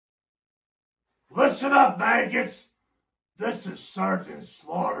Listen up, maggots. This is Sergeant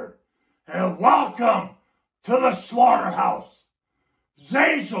Slaughter, and welcome to the Slaughterhouse.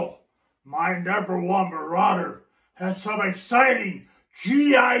 Zazel, my #1 marauder, has some exciting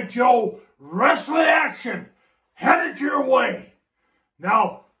G.I. Joe wrestling action headed your way.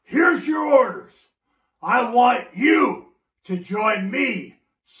 Now, here's your orders. I want you to join me,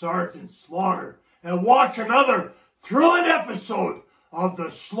 Sergeant Slaughter, and watch another thrilling episode of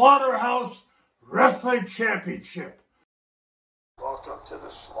the Slaughterhouse Wrestling Championship. Welcome to the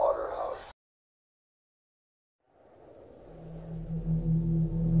Slaughterhouse.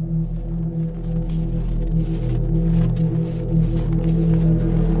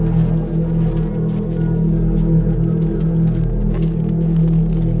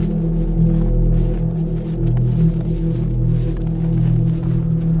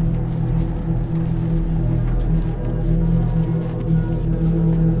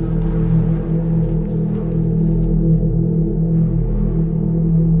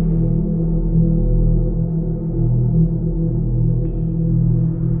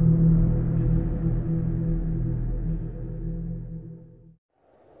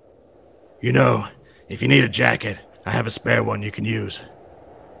 You know, if you need a jacket, I have a spare one you can use.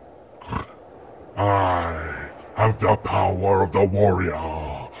 I have the power of the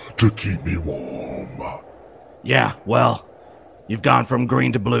warrior to keep me warm. Yeah, well, you've gone from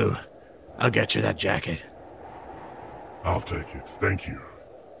green to blue. I'll get you that jacket. I'll take it, thank you.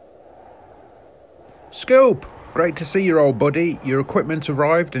 Scoop! Great to see you, old buddy. Your equipment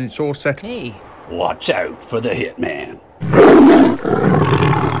arrived and it's all set. Hey. Watch out for the Hitman.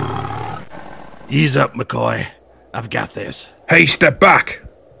 Ease up, McCoy. I've got this. Hey, step back!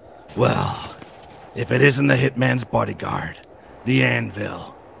 Well, if it isn't the Hitman's bodyguard, the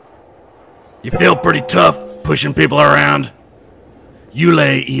Anvil. You feel pretty tough pushing people around? You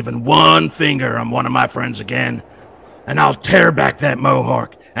lay even one finger on one of my friends again, and I'll tear back that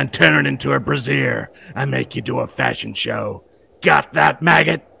mohawk and turn it into a brassiere and make you do a fashion show. Got that,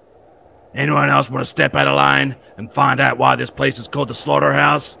 maggot? Anyone else want to step out of line and find out why this place is called the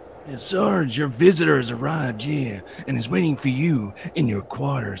Slaughterhouse? Sarge, your visitor has arrived, yeah, and is waiting for you in your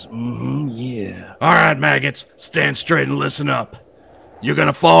quarters. Yeah. All right, maggots, stand straight and listen up. You're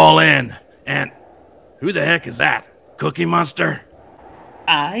gonna fall in, and who the heck is that? Cookie Monster?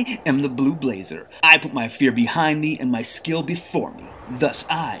 I am the Blue Blazer. I put my fear behind me and my skill before me. Thus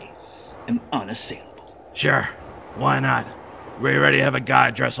I am unassailable. Sure, why not? We already have a guy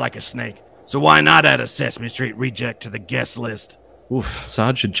dressed like a snake, so why not add a Sesame Street reject to the guest list? Oof,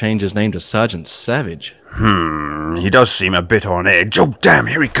 Sarge should change his name to Sergeant Savage. He does seem a bit on edge. Oh, damn,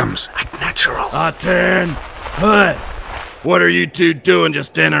 here he comes. Act natural. Turn. Hood. What are you two doing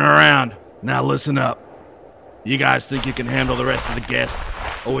just standing around? Now listen up. You guys think you can handle the rest of the guests,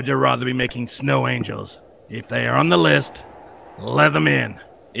 or would you rather be making snow angels? If they are on the list, let them in.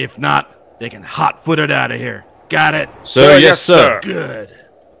 If not, they can hot-foot it out of here. Got it? Sir, yes, sir. Good.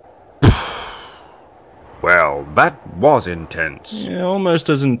 Well, that was intense. Yeah, almost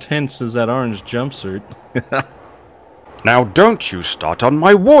as intense as that orange jumpsuit. Now don't you start on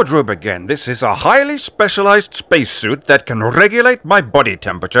my wardrobe again. This is a highly specialized spacesuit that can regulate my body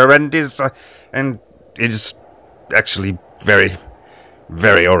temperature and is actually very,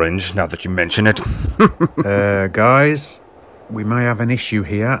 very orange now that you mention it. Guys, we may have an issue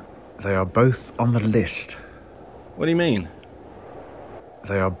here. They are both on the list. What do you mean?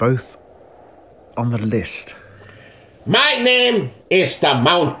 They are both on the list. My name is the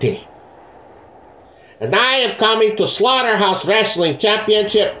Mountie, and I am coming to Slaughterhouse Wrestling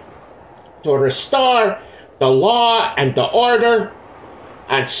Championship to restore the law and the order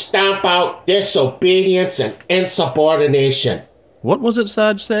and stamp out disobedience and insubordination. What was it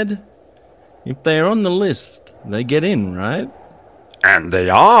Sarge said? If they're on the list, they get in, right? And they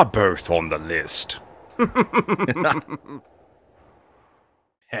are both on the list.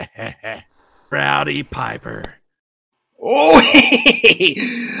 Rowdy Piper. Oh,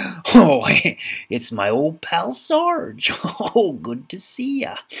 it's my old pal Sarge. Oh, good to see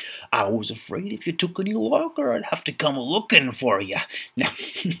ya. I was afraid if you took any longer, I'd have to come looking for you.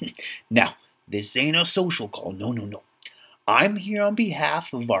 Now, this ain't a social call. No. I'm here on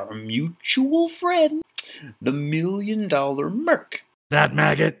behalf of our mutual friend, the $1 Million Merc. That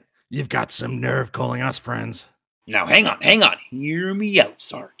maggot? You've got some nerve calling us friends. Now, hang on. Hear me out,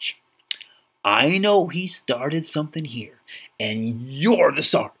 Sarge. I know he started something here, and you're the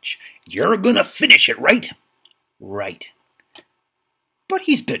Sarge. You're gonna finish it, right? Right. But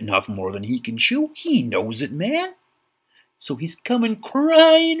he's bitten off more than he can chew. He knows it, man. So he's coming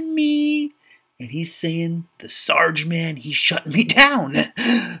crying to me, and he's saying, the Sarge man, he shut me down.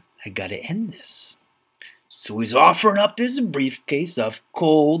 I gotta end this. So he's offering up this briefcase of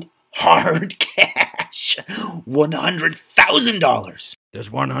cold, hard cash. $100,000. There's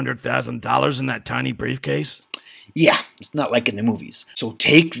 $100,000 in that tiny briefcase? Yeah, it's not like in the movies. So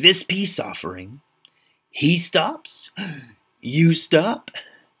take this peace offering. He stops. You stop.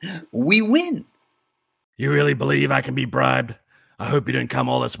 We win. You really believe I can be bribed? I hope you didn't come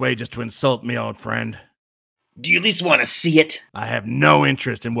all this way just to insult me, old friend. Do you at least want to see it? I have no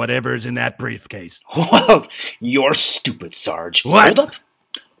interest in whatever is in that briefcase. Well, you're stupid, Sarge. What?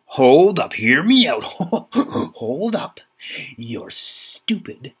 Hold up. Hear me out. Hold up. You're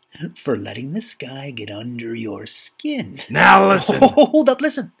stupid for letting this guy get under your skin. Now listen. Hold up,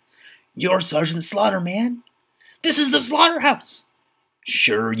 listen. You're Sergeant Slaughter, man. This is the Slaughterhouse.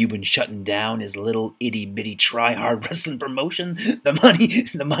 Sure, you've been shutting down his little itty-bitty try-hard wrestling promotion,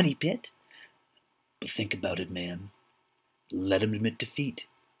 the money pit. But think about it, man. Let him admit defeat.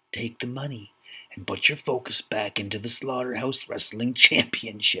 Take the money and put your focus back into the Slaughterhouse Wrestling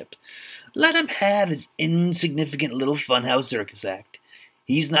Championship. Let him have his insignificant little funhouse circus act.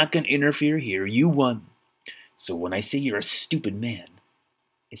 He's not going to interfere here. You won. So when I say you're a stupid man,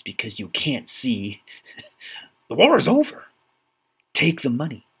 it's because you can't see the war is over. Take the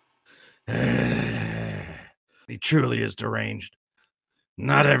money. He truly is deranged.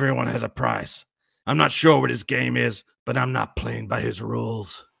 Not everyone has a price. I'm not sure what his game is, but I'm not playing by his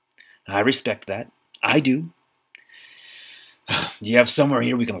rules. I respect that. I do. Do you have somewhere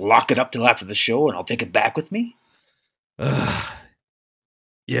here we can lock it up till after the show and I'll take it back with me?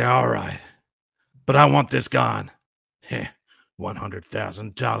 Yeah, all right. But I want this gone.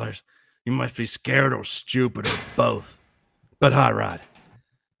 $100,000. You must be scared or stupid or both. But all right.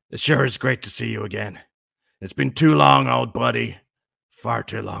 It sure is great to see you again. It's been too long, old buddy. Far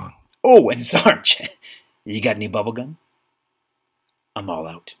too long. Oh, and Sarge, you got any bubblegum? I'm all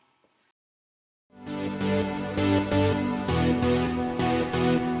out.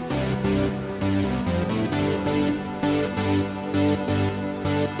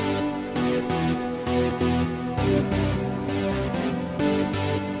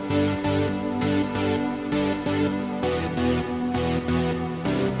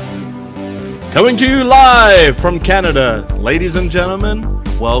 Coming to you live from Canada, ladies and gentlemen,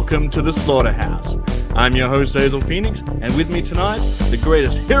 welcome to the Slaughterhouse. I'm your host, Hazel Phoenix, and with me tonight, the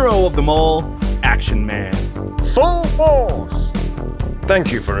greatest hero of them all, Action Man. Full force!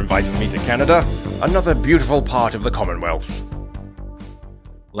 Thank you for inviting me to Canada, another beautiful part of the Commonwealth.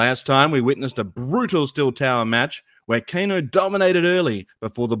 Last time, we witnessed a brutal steel tower match where Kano dominated early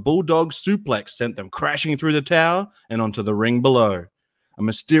before the Bulldog suplex sent them crashing through the tower and onto the ring below. A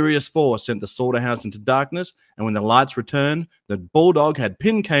mysterious force sent the Slaughterhouse into darkness, and when the lights returned, the Bulldog had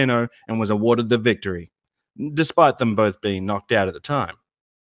pinned Kano and was awarded the victory, despite them both being knocked out at the time.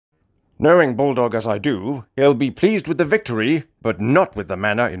 Knowing Bulldog as I do, he'll be pleased with the victory, but not with the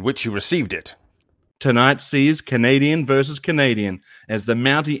manner in which he received it. Tonight sees Canadian versus Canadian as the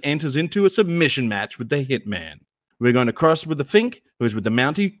Mountie enters into a submission match with the Hitman. We're going to cross with the Fink, who's with the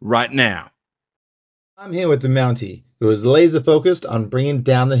Mountie right now. I'm here with the Mountie, who is laser focused on bringing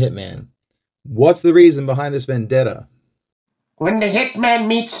down the Hitman. What's the reason behind this vendetta? When the Hitman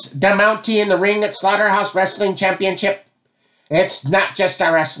meets the Mountie in the ring at Slaughterhouse Wrestling Championship, it's not just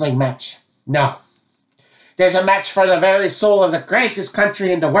a wrestling match. No. There's a match for the very soul of the greatest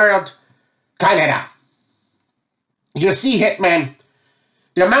country in the world, Canada. You see, Hitman,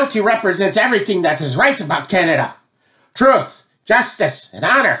 the Mountie represents everything that is right about Canada. Truth, justice, and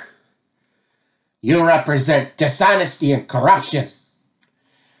honor. You represent dishonesty and corruption.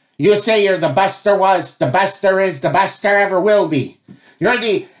 You say you're the best there was, the best there is, the best there ever will be. You're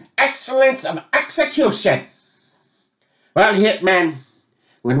the excellence of execution. Well, Hitman,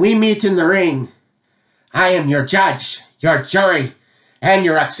 when we meet in the ring, I am your judge, your jury, and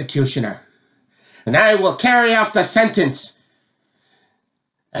your executioner. And I will carry out the sentence.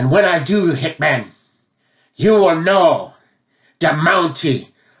 And when I do, Hitman, you will know the Mountie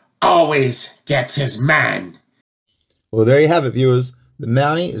always gets his man. Well, there you have it, viewers. The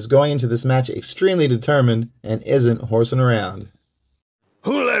Mountie is going into this match extremely determined and isn't horsing around.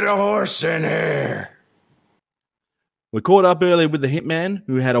 Who let a horse in here? We caught up earlier with the Hitman,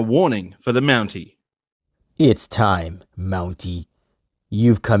 who had a warning for the Mountie. It's time, Mountie.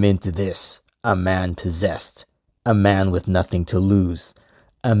 You've come into this, a man possessed, a man with nothing to lose,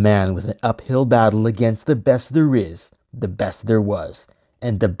 a man with an uphill battle against the best there is, the best there was,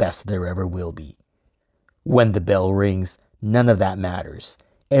 and the best there ever will be. When the bell rings, none of that matters.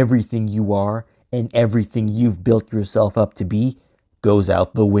 Everything you are and everything you've built yourself up to be goes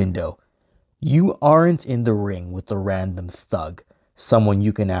out the window. You aren't in the ring with a random thug, someone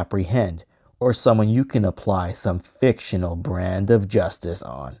you can apprehend, or someone you can apply some fictional brand of justice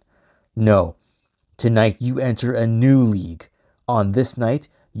on. No, tonight you enter a new league. On this night,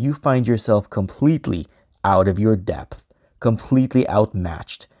 you find yourself completely out of your depth, completely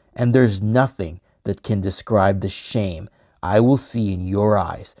outmatched, and there's nothing that can describe the shame I will see in your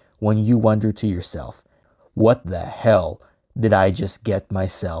eyes when you wonder to yourself, what the hell did I just get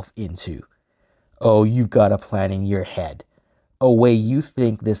myself into? Oh, you've got a plan in your head, a way you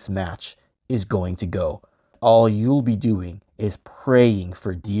think this match is going to go. All you'll be doing is praying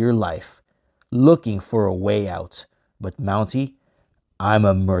for dear life, looking for a way out. But Mountie, I'm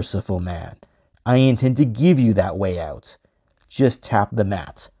a merciful man. I intend to give you that way out. Just tap the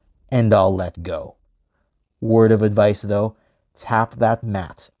mat, and I'll let go. Word of advice though, tap that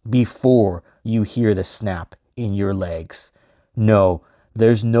mat before you hear the snap in your legs. No,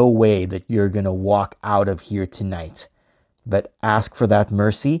 there's no way that you're gonna walk out of here tonight. But ask for that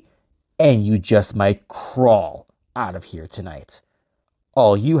mercy, and you just might crawl out of here tonight.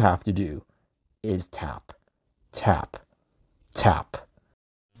 All you have to do is tap, tap, tap.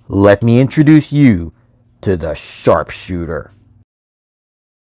 Let me introduce you to the sharpshooter.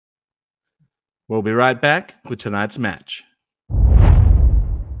 We'll be right back with tonight's match.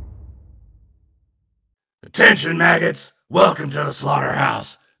 Attention, maggots! Welcome to the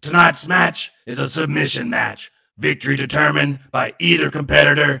Slaughterhouse. Tonight's match is a submission match. Victory determined by either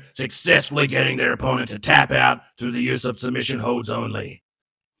competitor successfully getting their opponent to tap out through the use of submission holds only.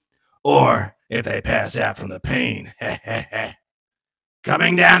 Or if they pass out from the pain.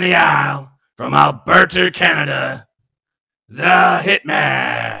 Coming down the aisle from Alberta, Canada, the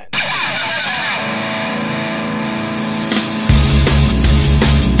Hitman.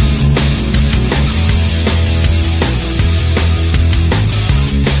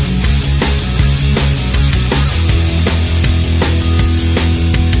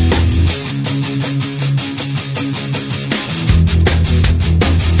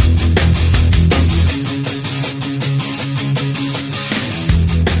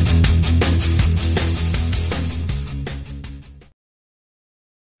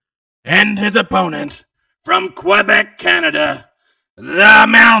 And his opponent, from Quebec, Canada, the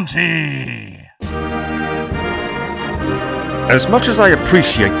Mountie. As much as I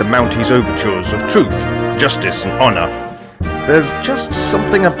appreciate the Mountie's overtures of truth, justice, and honor, there's just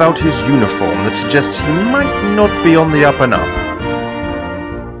something about his uniform that suggests he might not be on the up and up.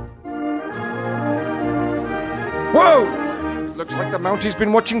 Whoa! Looks like the Mountie's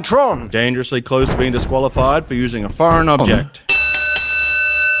been watching Tron. Dangerously close to being disqualified for using a foreign object.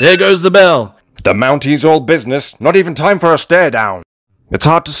 There goes the bell. The Mountie's all business, not even time for a stare down. It's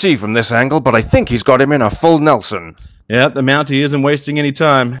hard to see from this angle, but I think he's got him in a full Nelson. Yep, the Mountie isn't wasting any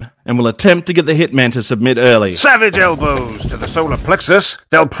time, and will attempt to get the Hitman to submit early. Savage elbows to the solar plexus.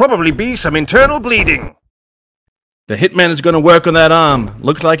 There'll probably be some internal bleeding. The Hitman is going to work on that arm.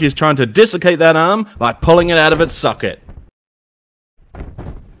 Looks like he's trying to dislocate that arm by pulling it out of its socket.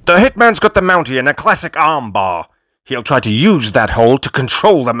 The Hitman's got the Mountie in a classic arm bar. He'll try to use that hold to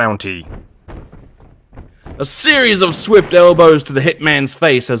control the Mountie. A series of swift elbows to the Hitman's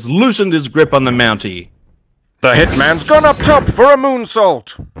face has loosened his grip on the Mountie. The Hitman's gone up top for a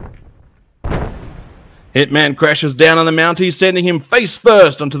moonsault. Hitman crashes down on the Mountie, sending him face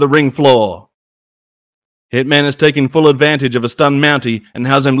first onto the ring floor. Hitman is taking full advantage of a stunned Mountie and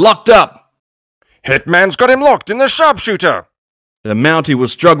has him locked up. Hitman's got him locked in the sharpshooter. The Mountie will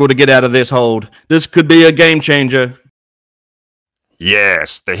struggle to get out of this hold. This could be a game changer.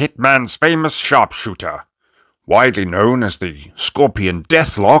 Yes, the Hitman's famous sharpshooter. Widely known as the Scorpion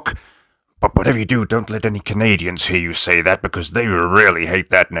Deathlock. But whatever you do, don't let any Canadians hear you say that, because they really hate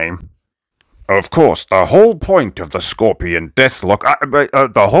that name. Of course, the whole point of the Scorpion Deathlock,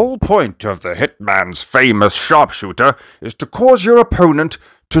 the whole point of the Hitman's famous sharpshooter is to cause your opponent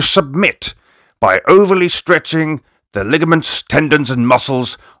to submit by overly stretching the ligaments, tendons, and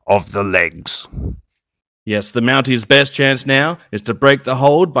muscles of the legs. Yes, the Mountie's best chance now is to break the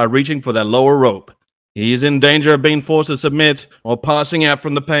hold by reaching for that lower rope. He is in danger of being forced to submit or passing out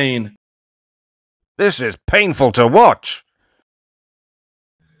from the pain. This is painful to watch.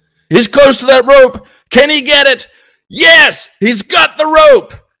 He's close to that rope. Can he get it? Yes, he's got the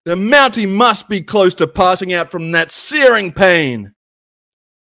rope. The Mountie must be close to passing out from that searing pain.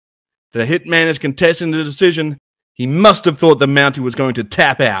 The Hitman is contesting the decision. He must have thought the Mountie was going to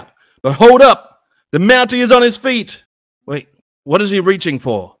tap out. But hold up! The Mountie is on his feet! Wait, what is he reaching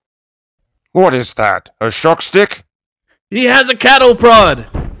for? What is that? A shock stick? He has a cattle prod!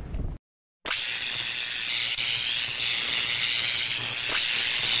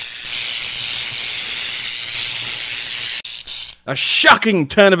 A shocking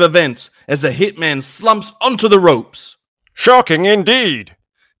turn of events as the hitman slumps onto the ropes. Shocking indeed.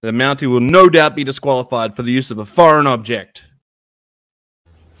 The Mountie will no doubt be disqualified for the use of a foreign object.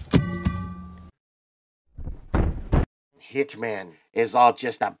 Hitman is all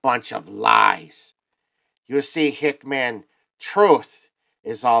just a bunch of lies. You see, Hitman, truth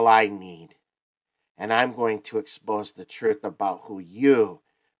is all I need. And I'm going to expose the truth about who you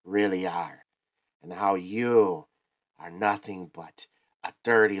really are. And how you are nothing but a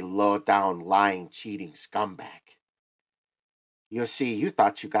dirty, low-down, lying, cheating scumbag. You see, you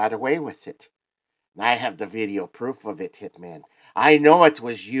thought you got away with it. And I have the video proof of it, Hitman. I know it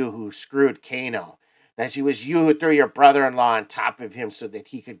was you who screwed Kano. That it was you who threw your brother-in-law on top of him so that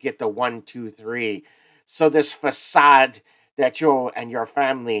he could get the 1, 2, 3. So this facade that you and your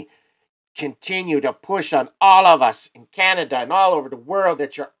family continue to push on all of us in Canada and all over the world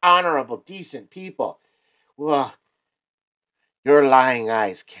that you're honorable, decent people. Well, your lying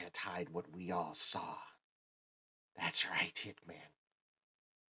eyes can't hide what we all saw. That's right, Hitman.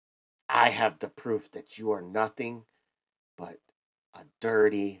 I have the proof that you are nothing but a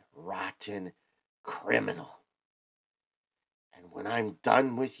dirty, rotten criminal. And when I'm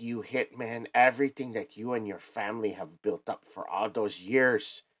done with you, Hitman, everything that you and your family have built up for all those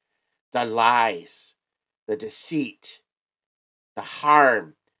years, the lies, the deceit, the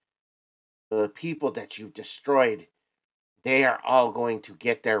harm, the people that you've destroyed, they are all going to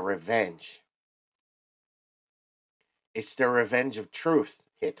get their revenge. It's the revenge of truth,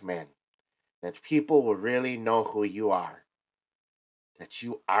 Hitman. That people will really know who you are. That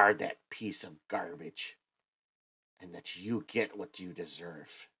you are that piece of garbage. And that you get what you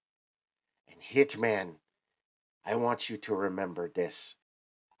deserve. And Hitman, I want you to remember this.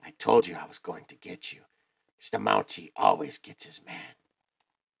 I told you I was going to get you. Because the Mountie always gets his man.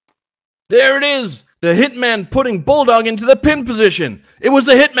 There it is! The hitman putting Bulldog into the pin position! It was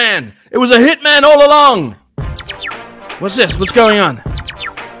the hitman! It was a hitman all along! What's this? What's going on?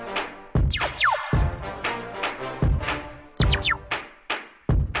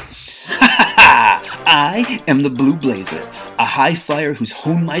 I am the Blue Blazer, a high flyer who's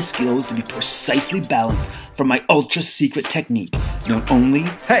honed my skills to be precisely balanced for my ultra-secret technique, known only...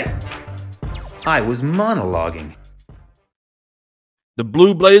 Hey! I was monologuing. The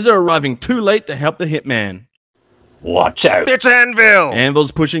Blue Blazer arriving too late to help the hitman. Watch out! It's Anvil!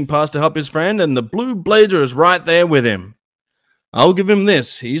 Anvil's pushing past to help his friend, and the Blue Blazer is right there with him. I'll give him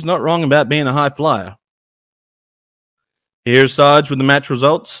this. He's not wrong about being a high flyer. Here's Sarge with the match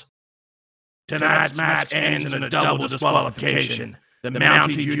results. Tonight's match ends in a double disqualification. The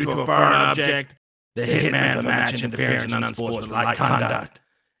Mountie due to a foreign object, the Hitman for match interference and unsportsmanlike conduct,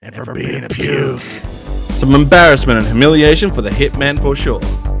 and for being a puke. Some embarrassment and humiliation for the Hitman for sure.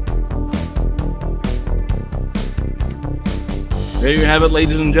 There you have it,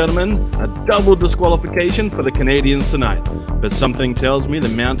 ladies and gentlemen. A double disqualification for the Canadians tonight. But something tells me the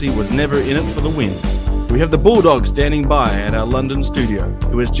Mountie was never in it for the win. We have the Bulldog standing by at our London studio,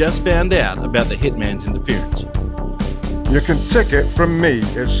 who has just found out about the Hitman's interference. You can take it from me,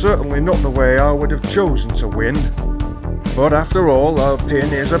 it's certainly not the way I would have chosen to win. But after all, a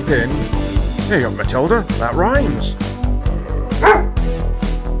pin is a pin. Hey up, Matilda, that rhymes.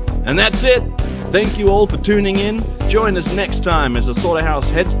 And that's it. Thank you all for tuning in. Join us next time as the Slaughterhouse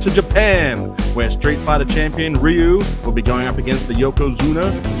heads to Japan, where Street Fighter champion Ryu will be going up against the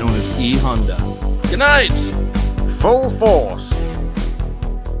Yokozuna known as E Honda. Good night! Full force!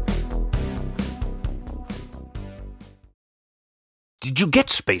 Did you get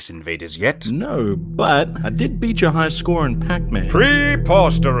Space Invaders yet? No, but I did beat your high score in Pac-Man.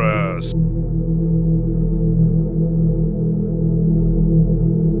 Preposterous!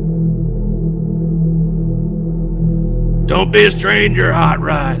 Don't be a stranger, Hot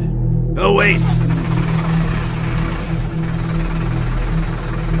Rod. Oh, wait.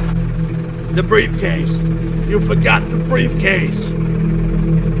 The briefcase. You forgot the briefcase.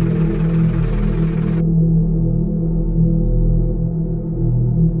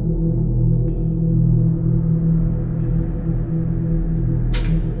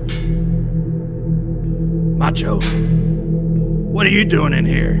 Macho, what are you doing in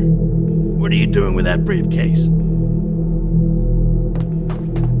here? What are you doing with that briefcase?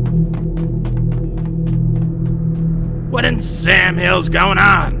 What in Sam Hill's going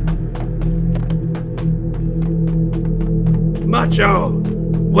on? Macho,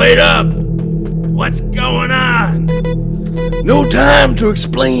 wait up! What's going on? No time to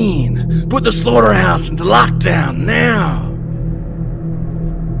explain. Put the Slaughterhouse into lockdown now.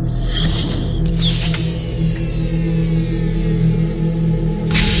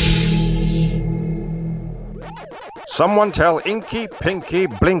 Someone tell Inky, Pinky,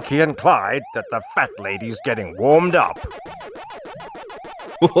 Blinky, and Clyde that the fat lady's getting warmed up.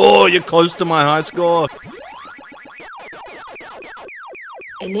 Oh, you're close to my high score.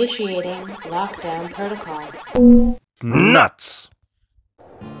 Initiating lockdown protocol. Nuts!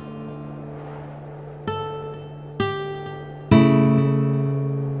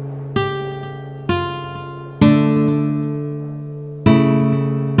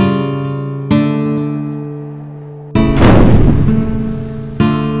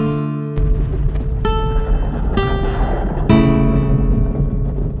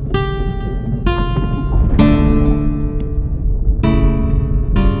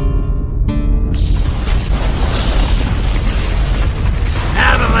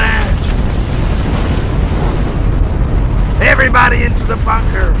 Everybody into the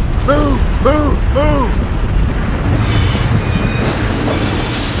bunker! Move! Move! Move!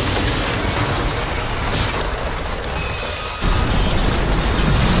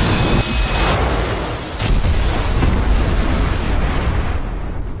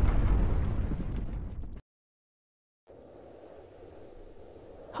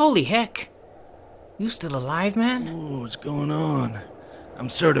 Holy heck! You still alive, man? Oh, what's going on? I'm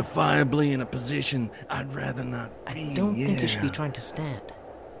certifiably in a position I'd rather not be. I don't think you should be trying to stand.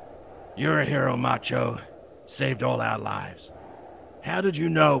 You're a hero, Macho. Saved all our lives. How did you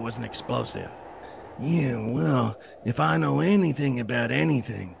know it was an explosive? Yeah, well, if I know anything about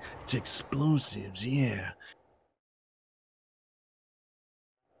anything, it's explosives, yeah.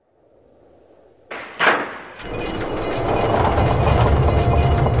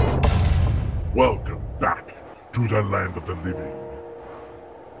 Welcome back to the land of the living.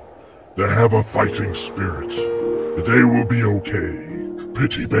 They have a fighting spirit. They will be okay.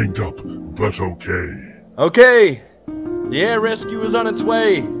 Pretty banged up, but okay. Okay. The air rescue is on its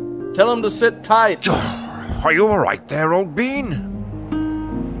way. Tell them to sit tight. Are you alright there, old bean?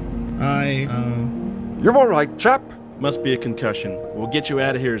 You're alright, chap? Must be a concussion. We'll get you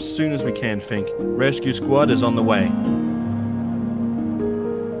out of here as soon as we can, Fink. Rescue squad is on the way.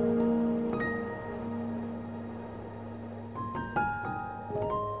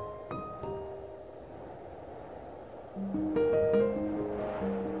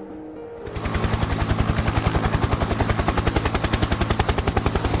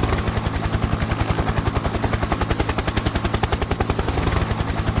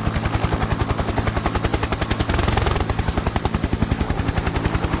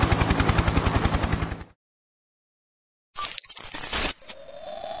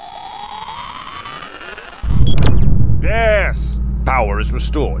 Yes! Power is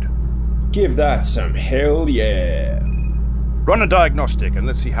restored. Give that some hell yeah. Run a diagnostic and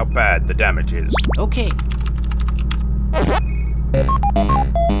let's see how bad the damage is. Okay.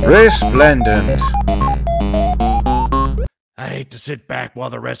 Resplendent. I hate to sit back while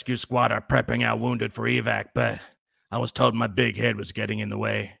the rescue squad are prepping our wounded for evac, but I was told my big head was getting in the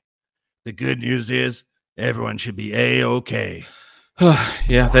way. The good news is, everyone should be A-okay.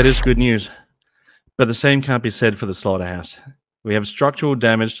 Yeah, that is good news. But the same can't be said for the Slaughterhouse. We have structural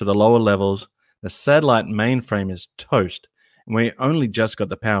damage to the lower levels, the satellite mainframe is toast, and we only just got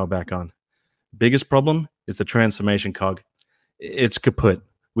the power back on. Biggest problem is the transformation cog. It's kaput.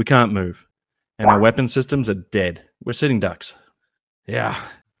 We can't move. And our weapon systems are dead. We're sitting ducks. Yeah,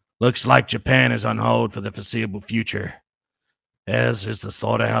 looks like Japan is on hold for the foreseeable future, as is the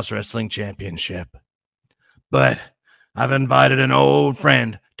Slaughterhouse Wrestling Championship. But I've invited an old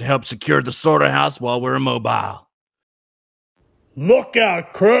friend to help secure the Slaughterhouse while we're immobile. Look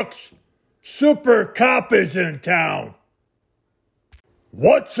out, crooks! Super Cop is in town.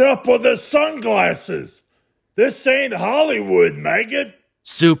 What's up with the sunglasses? This ain't Hollywood, maggot.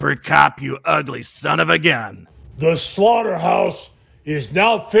 Super Cop, you ugly son of a gun. The Slaughterhouse is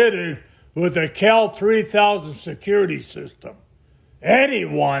now fitted with a Cal 3000 security system.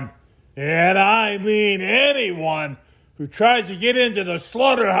 Anyone, and I mean anyone, who tries to get into the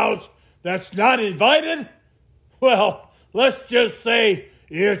Slaughterhouse that's not invited, well, let's just say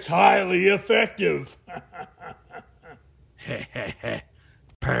it's highly effective.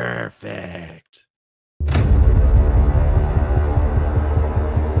 Perfect.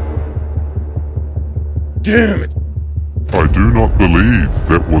 Damn it! I do not believe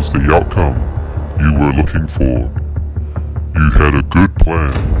that was the outcome you were looking for. You had a good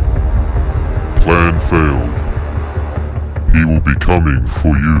plan. Plan failed. He will be coming for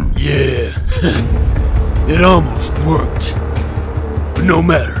you. Yeah, it almost worked. But no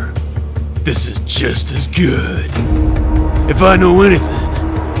matter, this is just as good. If I know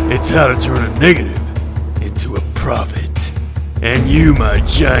anything, it's how to turn a negative into a profit. And you, my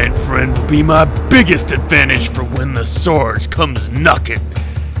giant friend, will be my biggest advantage for when the Sarge comes knocking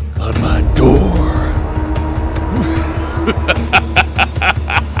on my door.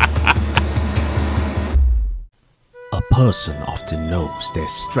 A person often knows their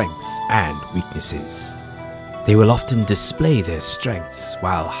strengths and weaknesses. They will often display their strengths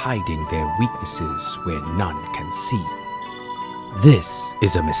while hiding their weaknesses where none can see. This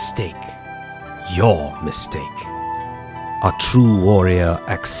is a mistake. Your mistake. A true warrior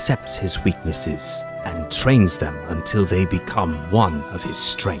accepts his weaknesses and trains them until they become one of his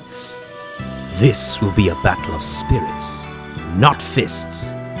strengths. This will be a battle of spirits, not fists.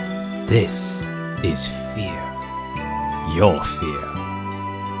 This is fear. Your fear.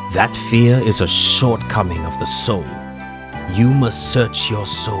 That fear is a shortcoming of the soul. You must search your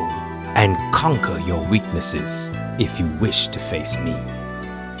soul and conquer your weaknesses if you wish to face me.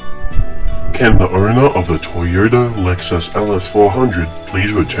 Can the owner of the Toyota Lexus LS400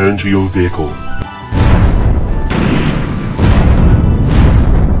 please return to your vehicle?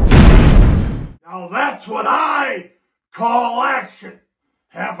 Now that's what I call action.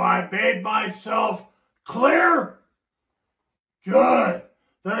 Have I made myself clear? Good.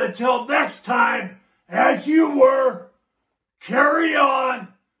 Then until next time, as you were, carry on,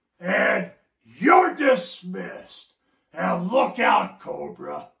 and you're dismissed. And look out,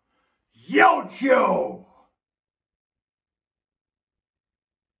 Cobra. Yo-Cho!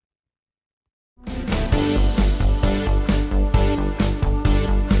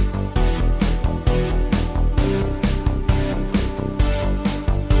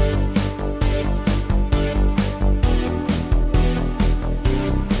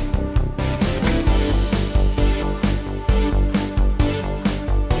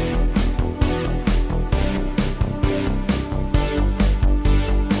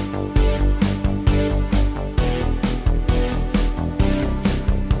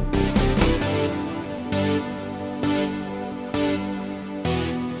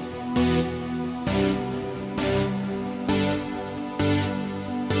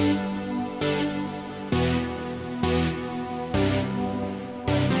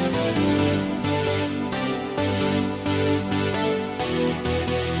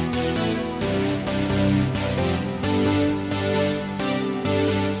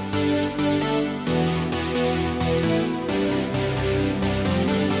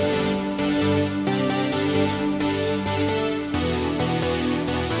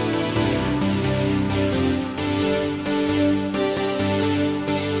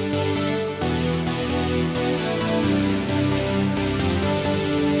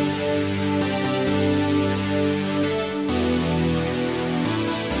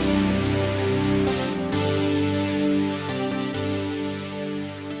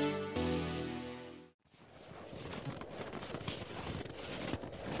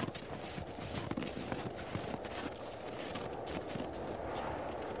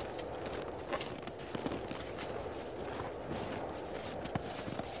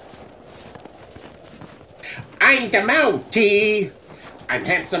 I'm the Mountie. I'm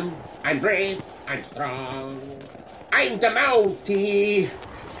handsome, I'm brave, I'm strong. I'm the Mountie,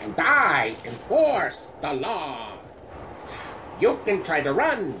 and I enforce the law. You can try to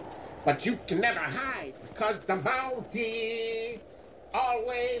run, but you can never hide, because the Mountie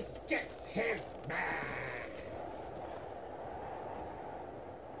always gets his man.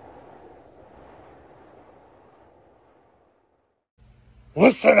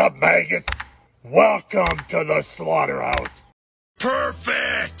 Listen up, maggots. Welcome to the Slaughterhouse.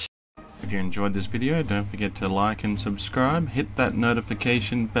 Perfect! If you enjoyed this video, don't forget to like and subscribe, hit that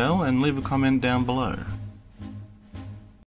notification bell, and leave a comment down below.